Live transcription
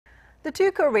The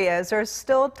two Koreas are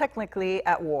still technically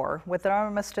at war, with an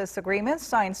armistice agreement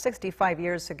signed 65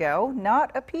 years ago,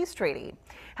 not a peace treaty.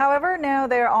 However, now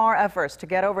there are efforts to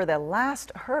get over the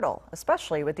last hurdle,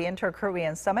 especially with the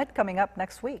Inter-Korean summit coming up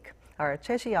next week. Our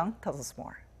Choi Si-young tells us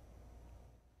more.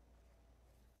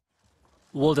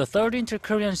 Will the third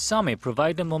Inter-Korean summit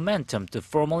provide the momentum to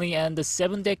formally end the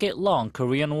 7-decade-long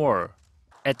Korean War?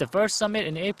 At the first summit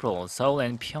in April, Seoul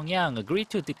and Pyeongyang agreed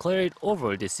to declare it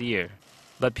over this year.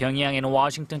 But Pyeongyang and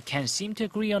Washington can't seem to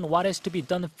agree on what has to be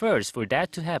done first for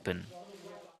that to happen.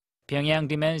 Pyongyang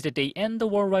demands that they end the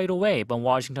war right away, but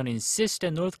Washington insists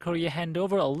that North Korea hand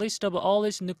over a list of all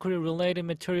its nuclear-related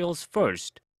materials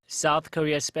first. South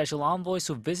Korea's special envoys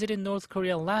who visited North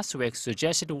Korea last week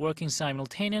suggested working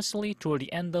simultaneously toward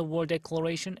the end-of-war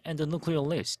declaration and the nuclear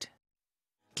list.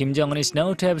 Kim Jong-un is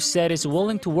known to have said he's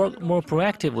willing to work more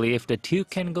proactively if the two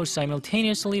can go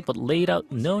simultaneously, but laid out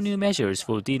no new measures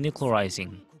for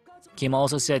denuclearizing. Kim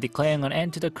also said declaring an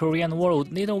end to the Korean War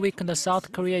would neither weaken the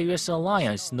South Korea-US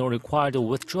alliance nor require the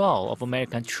withdrawal of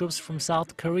American troops from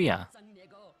South Korea.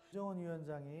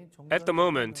 At the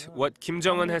moment, what Kim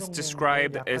Jong-un has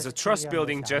described as a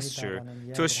trust-building gesture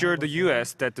to assure the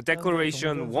U.S. that the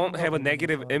declaration won't have a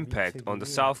negative impact on the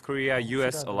South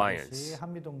Korea-US alliance.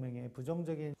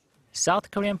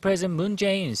 South Korean President Moon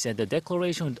Jae-in said the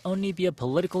declaration would only be a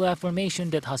political affirmation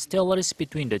that hostilities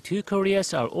between the two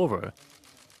Koreas are over.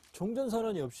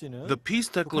 The peace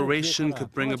declaration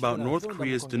could bring about North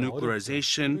Korea's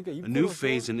denuclearization, a new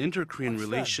phase in inter-Korean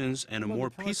relations, and a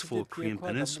more peaceful Korean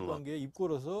peninsula.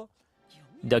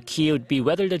 The key would be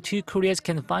whether the two Koreas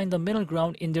can find a middle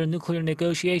ground in their nuclear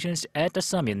negotiations at the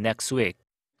summit next week.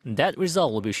 That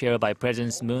result will be shared by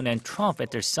Presidents Moon and Trump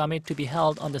at their summit to be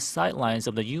held on the sidelines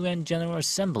of the UN General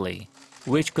Assembly,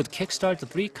 which could kickstart the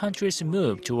three countries'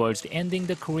 move towards ending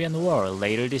the Korean War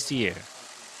later this year.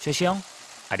 Choi Si-young,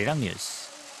 Arirang News.